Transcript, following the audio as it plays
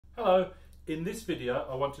Hello, in this video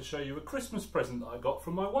I want to show you a Christmas present that I got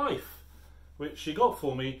from my wife, which she got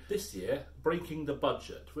for me this year, breaking the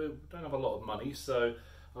budget. We don't have a lot of money, so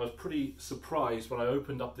I was pretty surprised when I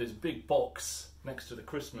opened up this big box next to the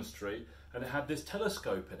Christmas tree and it had this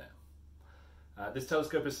telescope in it. This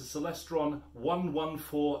telescope is a Celestron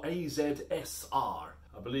 114AZ-SR.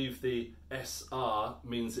 I believe the SR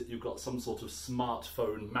means that you've got some sort of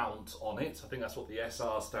smartphone mount on it. I think that's what the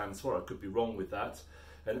SR stands for. I could be wrong with that.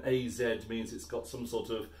 And AZ means it's got some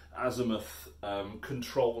sort of azimuth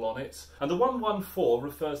control on it. And the 114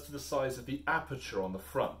 refers to the size of the aperture on the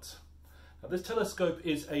front. Now, this telescope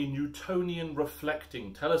is a Newtonian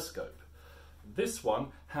reflecting telescope. This one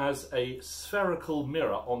has a spherical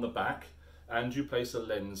mirror on the back and you place a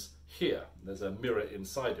lens here. There's a mirror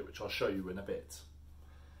inside it, which I'll show you in a bit.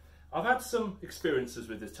 I've had some experiences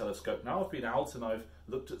with this telescope now. I've been out and I've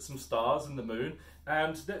looked at some stars and the moon,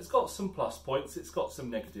 and it's got some plus points, it's got some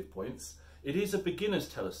negative points. It is a beginner's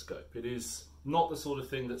telescope. It is not the sort of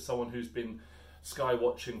thing that someone who's been sky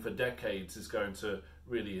watching for decades is going to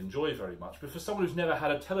really enjoy very much. But for someone who's never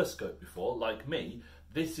had a telescope before, like me,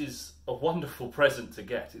 this is a wonderful present to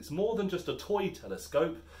get. It's more than just a toy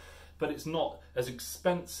telescope, but it's not as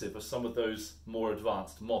expensive as some of those more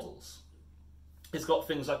advanced models. It's got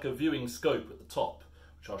things like a viewing scope at the top,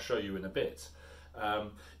 which I'll show you in a bit.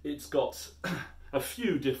 It's got a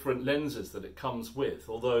few different lenses that it comes with,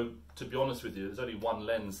 although, to be honest with you, there's only one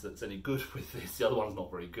lens that's any good with this. The other one's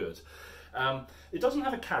not very good. It doesn't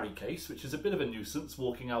have a carry case, which is a bit of a nuisance,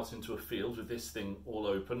 walking out into a field with this thing all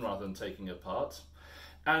open rather than taking it apart.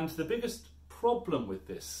 And the biggest problem with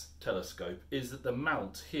this telescope is that the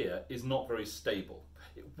mount here is not very stable.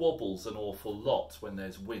 It wobbles an awful lot when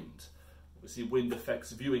there's wind. Obviously, wind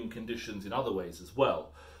affects viewing conditions in other ways as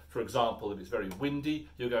well. For example, if it's very windy,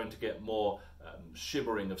 you're going to get more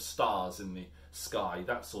shimmering of stars in the sky,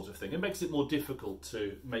 that sort of thing. It makes it more difficult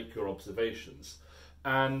to make your observations.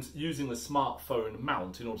 And using the smartphone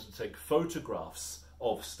mount in order to take photographs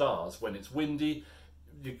of stars when it's windy,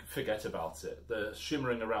 you forget about it. They're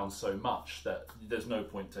shimmering around so much that there's no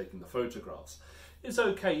point taking the photographs. It's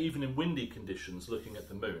okay even in windy conditions looking at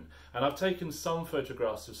the moon. And I've taken some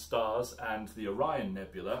photographs of stars and the Orion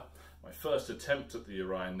Nebula. My first attempt at the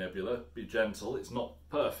Orion Nebula, be gentle, it's not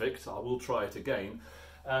perfect, I will try it again.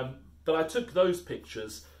 But I took those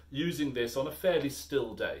pictures using this on a fairly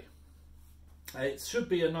still day. It should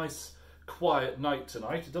be a nice quiet night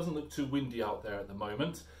tonight. It doesn't look too windy out there at the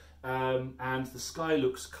moment. And the sky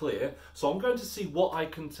looks clear, so I'm going to see what I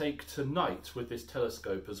can take tonight with this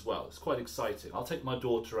telescope as well. It's quite exciting. I'll take my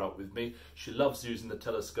daughter out with me. She loves using the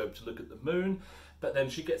telescope to look at the moon, but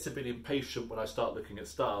then she gets a bit impatient when I start looking at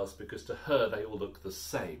stars because to her they all look the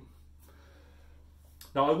same.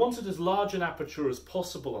 Now, I wanted as large an aperture as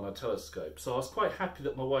possible on a telescope, so I was quite happy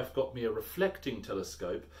that my wife got me a reflecting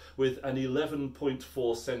telescope with an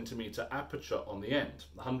 11.4 centimetre aperture on the end,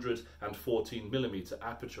 114mm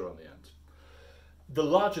aperture on the end. The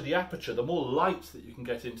larger the aperture, the more light that you can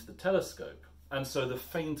get into the telescope, and so the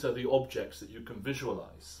fainter the objects that you can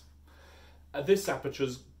visualise. This aperture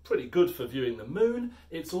is pretty good for viewing the moon.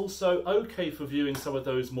 It's also okay for viewing some of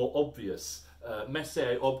those more obvious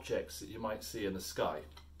Messier objects that you might see in the sky.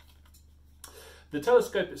 The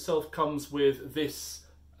telescope itself comes with this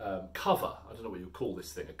cover. I don't know what you call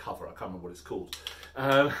this thing, a cover, I can't remember what it's called.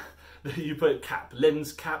 You put a cap,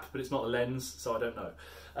 lens cap, but it's not a lens, so I don't know.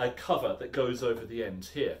 A cover that goes over the end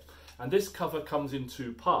here. And this cover comes in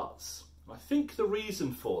two parts. I think the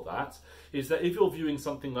reason for that is that if you're viewing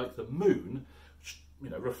something like the moon, which,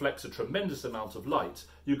 reflects a tremendous amount of light,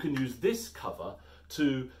 you can use this cover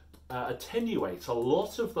to attenuate a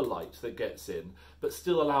lot of the light that gets in, but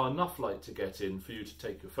still allow enough light to get in for you to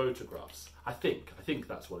take your photographs. I think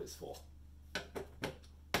that's what it's for.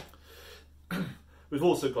 We've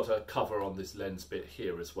also got a cover on this lens bit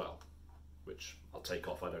here as well, which I'll take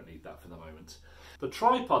off, I don't need that for the moment. The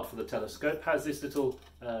tripod for the telescope has this little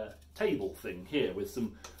table thing here with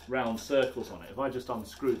some round circles on it. If I just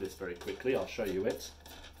unscrew this very quickly, I'll show you it.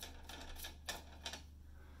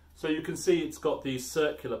 So you can see it's got these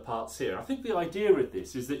circular parts here. I think the idea with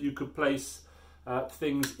this is that you could place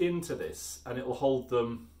things into this and it will hold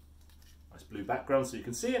them, nice blue background so you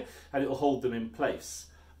can see it, and it will hold them in place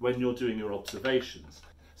when you're doing your observations.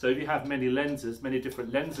 So if you have many lenses, many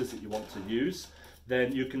different lenses that you want to use,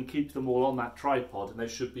 then you can keep them all on that tripod and they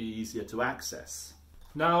should be easier to access.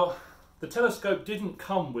 Now, the telescope didn't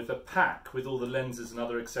come with a pack with all the lenses and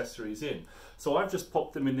other accessories in, so I've just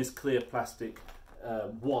popped them in this clear plastic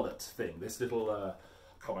wallet thing, this little, I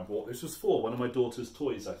can't remember what this was for, one of my daughter's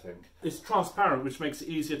toys I think. It's transparent, which makes it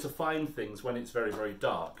easier to find things when it's very, very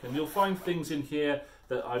dark, and you'll find things in here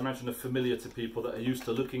that I imagine are familiar to people that are used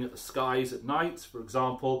to looking at the skies at night. For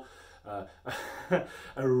example, a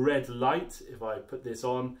red light, if I put this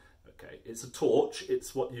on, okay, it's a torch.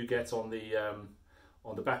 It's what you get on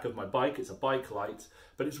the back of my bike. It's a bike light,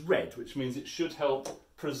 but it's red, which means it should help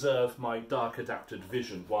preserve my dark adapted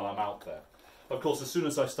vision while I'm out there. Of course, as soon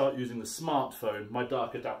as I start using the smartphone, my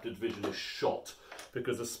dark adapted vision is shot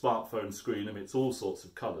because the smartphone screen emits all sorts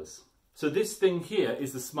of colours. So this thing here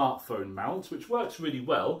is the smartphone mount, which works really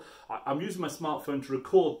well. I'm using my smartphone to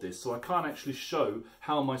record this, so I can't actually show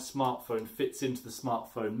how my smartphone fits into the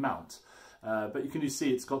smartphone mount. But you can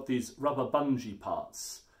see it's got these rubber bungee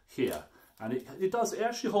parts here, and it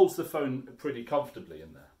actually holds the phone pretty comfortably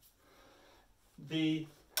in there. The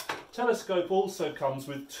telescope also comes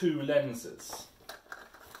with two lenses,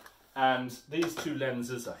 and these two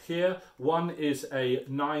lenses are here. One is a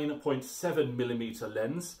 9.7mm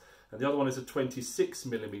lens, and the other one is a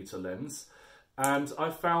 26mm lens. And I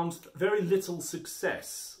found very little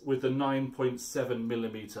success with the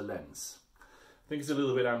 9.7mm lens. I think it's a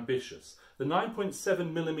little bit ambitious. The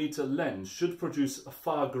 9.7mm lens should produce a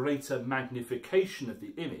far greater magnification of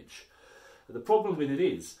the image. The problem with it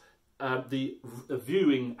is the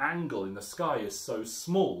viewing angle in the sky is so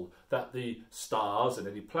small that the stars and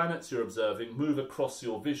any planets you're observing move across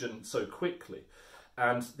your vision so quickly.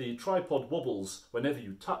 And the tripod wobbles whenever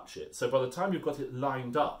you touch it. So by the time you've got it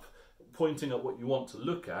lined up, pointing at what you want to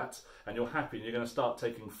look at, and you're happy and you're going to start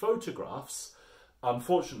taking photographs,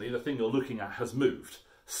 unfortunately the thing you're looking at has moved.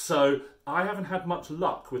 So I haven't had much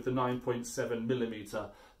luck with the 9.7mm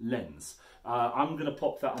lens. I'm going to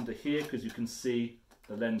pop that under here because you can see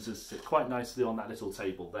the lenses sit quite nicely on that little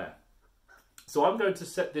table there. So I'm going to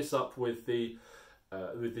set this up with the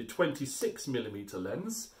 26mm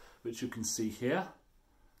lens, which you can see here.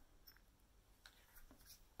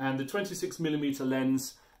 And the 26mm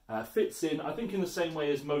lens fits in, I think, in the same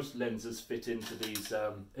way as most lenses fit into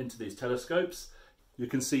these telescopes. You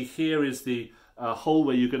can see here is the hole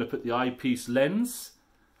where you're going to put the eyepiece lens,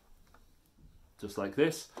 just like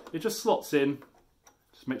this. It just slots in.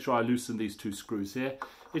 Just make sure I loosen these two screws here.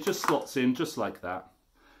 It just slots in just like that.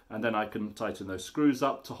 And then I can tighten those screws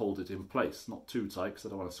up to hold it in place. Not too tight because I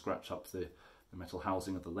don't want to scratch up the metal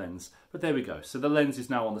housing of the lens. But there we go. So the lens is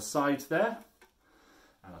now on the side there.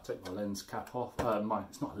 And I'll take my lens cap off.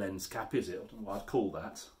 It's not a lens cap, is it? I don't know what I'd call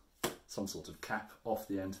that. Some sort of cap off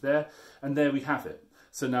the end there. And there we have it.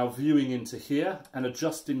 So now viewing into here and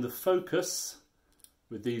adjusting the focus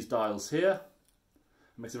with these dials here.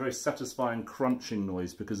 It makes a very satisfying crunching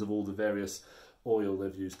noise because of all the various oil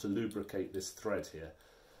they've used to lubricate this thread here.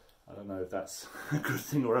 I don't know if that's a good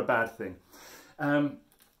thing or a bad thing.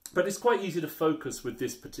 But it's quite easy to focus with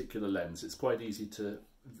this particular lens. It's quite easy to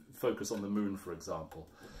focus on the moon, for example.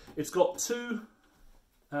 It's got two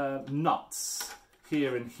nuts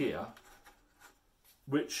here and here,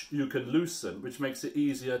 which you can loosen, which makes it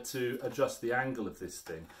easier to adjust the angle of this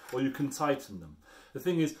thing, or you can tighten them. The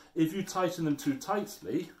thing is, if you tighten them too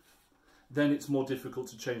tightly, then it's more difficult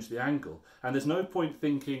to change the angle. And there's no point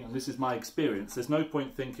thinking, and this is my experience, there's no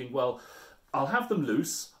point thinking, well, I'll have them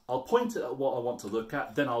loose, I'll point it at what I want to look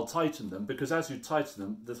at, then I'll tighten them, because as you tighten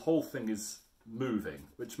them, the whole thing is moving,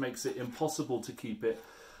 which makes it impossible to keep it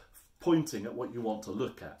pointing at what you want to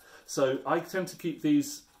look at. So I tend to keep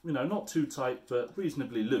these, you know, not too tight, but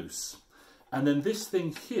reasonably loose. And then this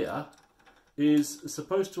thing here is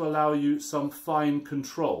supposed to allow you some fine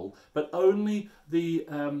control, but only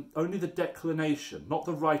the declination, not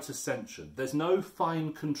the right ascension. There's no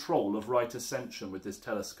fine control of right ascension with this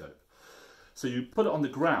telescope. So you put it on the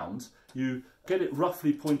ground, you get it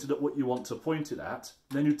roughly pointed at what you want to point it at,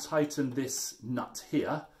 then you tighten this nut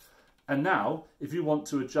here, and now if you want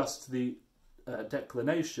to adjust the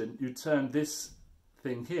declination, you turn this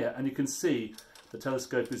thing here and you can see the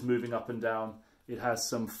telescope is moving up and down. It has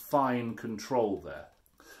some fine control there.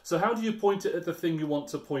 So how do you point it at the thing you want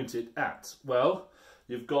to point it at? Well,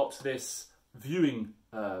 you've got this viewing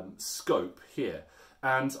scope here.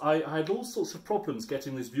 And I had all sorts of problems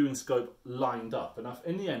getting this viewing scope lined up. And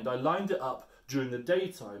in the end, I lined it up during the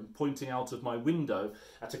daytime, pointing out of my window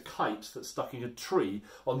at a kite that's stuck in a tree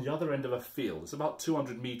on the other end of a field. It's about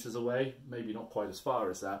 200 meters away, maybe not quite as far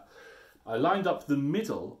as that. I lined up the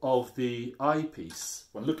middle of the eyepiece,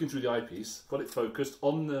 when looking through the eyepiece, got it focused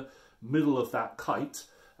on the middle of that kite,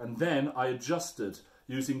 and then I adjusted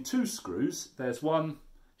using two screws. There's one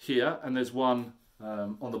here and there's one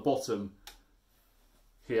on the bottom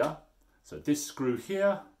here. So this screw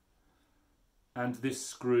here and this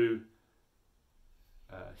screw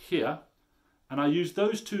here, and I used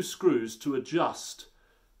those two screws to adjust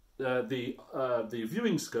the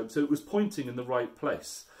viewing scope so it was pointing in the right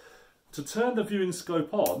place. To turn the viewing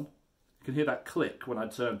scope on, you can hear that click when I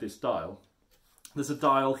turned this dial. There's a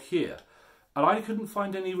dial here. And I couldn't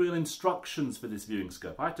find any real instructions for this viewing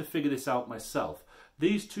scope. I had to figure this out myself.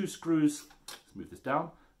 These two screws, let's move this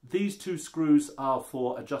down. These two screws are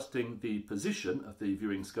for adjusting the position of the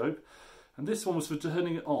viewing scope. And this one was for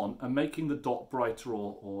turning it on and making the dot brighter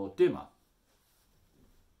or dimmer.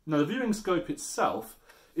 Now the viewing scope itself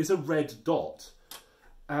is a red dot.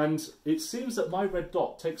 And it seems that my red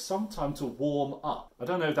dot takes some time to warm up. I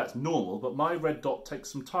don't know if that's normal, but my red dot takes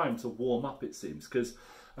some time to warm up, it seems, because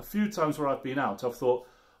a few times where I've been out, I've thought,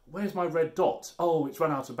 where's my red dot? Oh, it's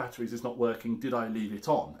run out of batteries, it's not working, did I leave it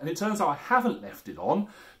on? And it turns out I haven't left it on,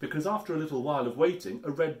 because after a little while of waiting, a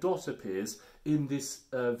red dot appears in this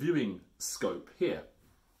viewing scope here.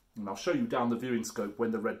 And I'll show you down the viewing scope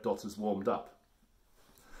when the red dot has warmed up.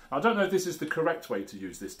 I don't know if this is the correct way to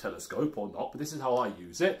use this telescope or not, but this is how I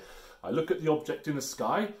use it. I look at the object in the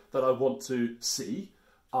sky that I want to see.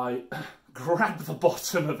 I grab the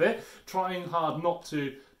bottom of it, trying hard not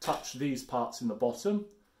to touch these parts in the bottom,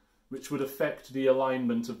 which would affect the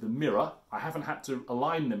alignment of the mirror. I haven't had to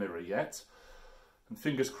align the mirror yet, and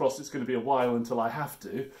fingers crossed it's going to be a while until I have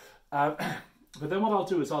to. But then what I'll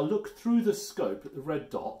do is I'll look through the scope at the red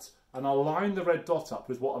dot, and I'll line the red dot up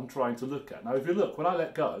with what I'm trying to look at. Now if you look, when I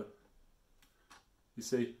let go, you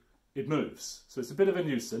see, it moves. So it's a bit of a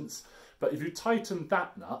nuisance, but if you tighten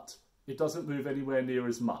that nut, it doesn't move anywhere near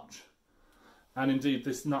as much. And indeed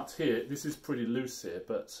this nut here, this is pretty loose here,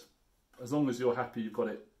 but as long as you're happy you've got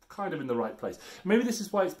it kind of in the right place. Maybe this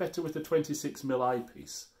is why it's better with the 26mm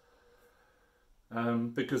eyepiece.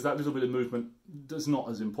 Because that little bit of movement is not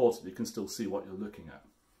as important, you can still see what you're looking at.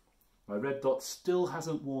 My red dot still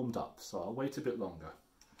hasn't warmed up, so I'll wait a bit longer.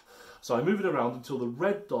 So I move it around until the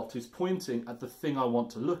red dot is pointing at the thing I want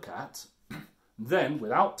to look at. Then,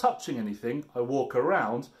 without touching anything, I walk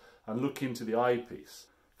around and look into the eyepiece.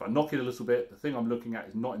 If I knock it a little bit, the thing I'm looking at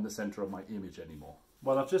is not in the centre of my image anymore.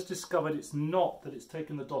 Well, I've just discovered it's not that it's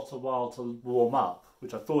taken the dot a while to warm up,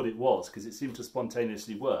 which I thought it was because it seemed to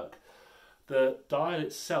spontaneously work. The dial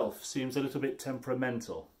itself seems a little bit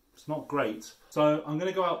temperamental. It's not great. So I'm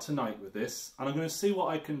going to go out tonight with this and I'm going to see what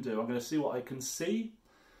I can do. I'm going to see what I can see.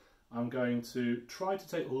 I'm going to try to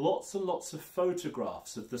take lots and lots of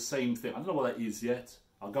photographs of the same thing. I don't know what that is yet.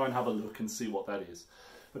 I'll go and have a look and see what that is.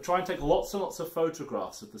 But try and take lots and lots of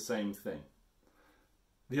photographs of the same thing.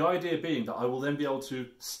 The idea being that I will then be able to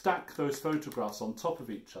stack those photographs on top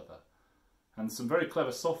of each other. And some very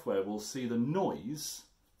clever software will see the noise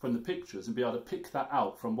from the pictures and be able to pick that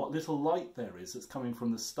out from what little light there is that's coming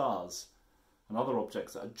from the stars and other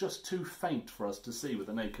objects that are just too faint for us to see with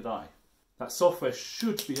the naked eye. That software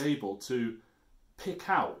should be able to pick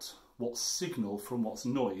out what's signal from what's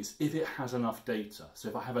noise if it has enough data. So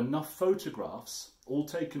if I have enough photographs, all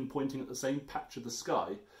taken pointing at the same patch of the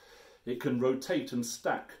sky, it can rotate and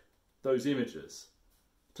stack those images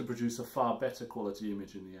to produce a far better quality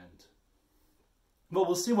image in the end. Well,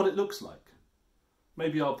 we'll see what it looks like.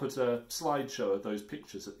 Maybe I'll put a slideshow of those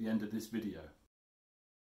pictures at the end of this video.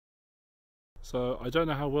 So I don't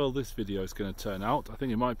know how well this video is going to turn out. I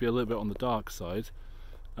think it might be a little bit on the dark side.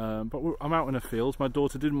 But I'm out in a field. My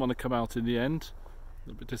daughter didn't want to come out in the end. A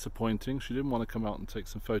little bit disappointing. She didn't want to come out and take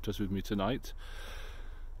some photos with me tonight.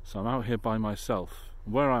 So I'm out here by myself.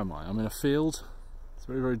 Where am I? I'm in a field. It's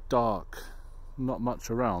very, very dark. Not much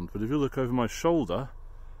around. But if you look over my shoulder,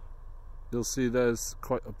 you'll see there's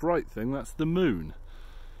quite a bright thing. That's the moon.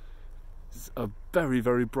 It's a very,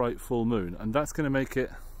 very bright full moon. And that's going to make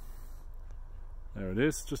it... There it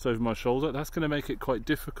is, just over my shoulder. That's going to make it quite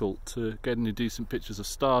difficult to get any decent pictures of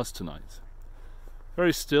stars tonight.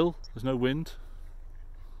 Very still, there's no wind.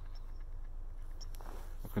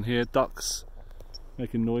 I can hear ducks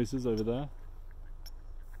making noises over there.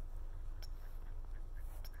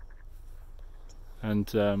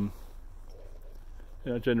 And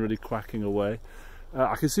generally quacking away.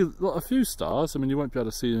 I can see a few stars. I mean, you won't be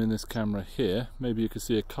able to see them in this camera here. Maybe you can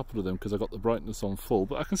see a couple of them because I've got the brightness on full,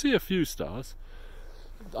 but I can see a few stars.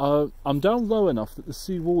 I'm down low enough that the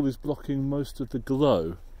sea wall is blocking most of the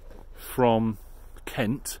glow from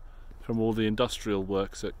Kent, from all the industrial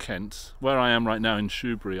works at Kent, where I am right now in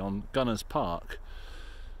Shrewsbury on Gunners Park.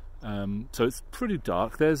 So it's pretty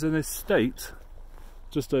dark. There's an estate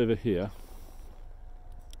just over here,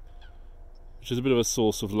 which is a bit of a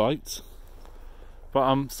source of light, but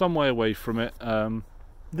I'm some way away from it.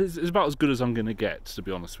 This is about as good as I'm going to get, to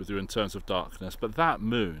be honest with you, in terms of darkness. But that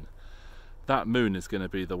moon is going to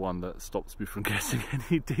be the one that stops me from getting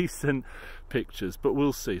any decent pictures, but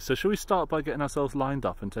we'll see. So shall we start by getting ourselves lined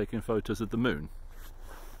up and taking photos of the moon,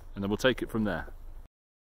 and then we'll take it from there.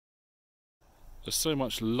 there's so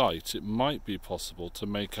much light it might be possible to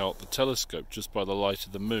make out the telescope just by the light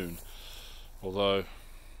of the moon, although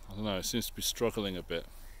I don't know, it seems to be struggling a bit.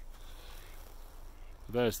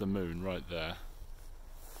 There's the moon right there.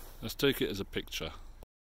 Let's take it as a picture.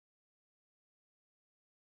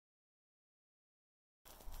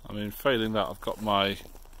 I mean, failing that, I've got my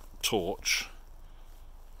torch,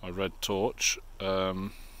 my red torch,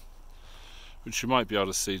 which you might be able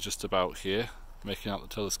to see just about here, making out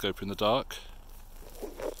the telescope in the dark.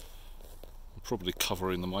 I'm probably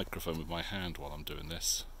covering the microphone with my hand while I'm doing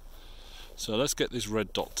this. So let's get this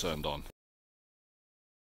red dot turned on.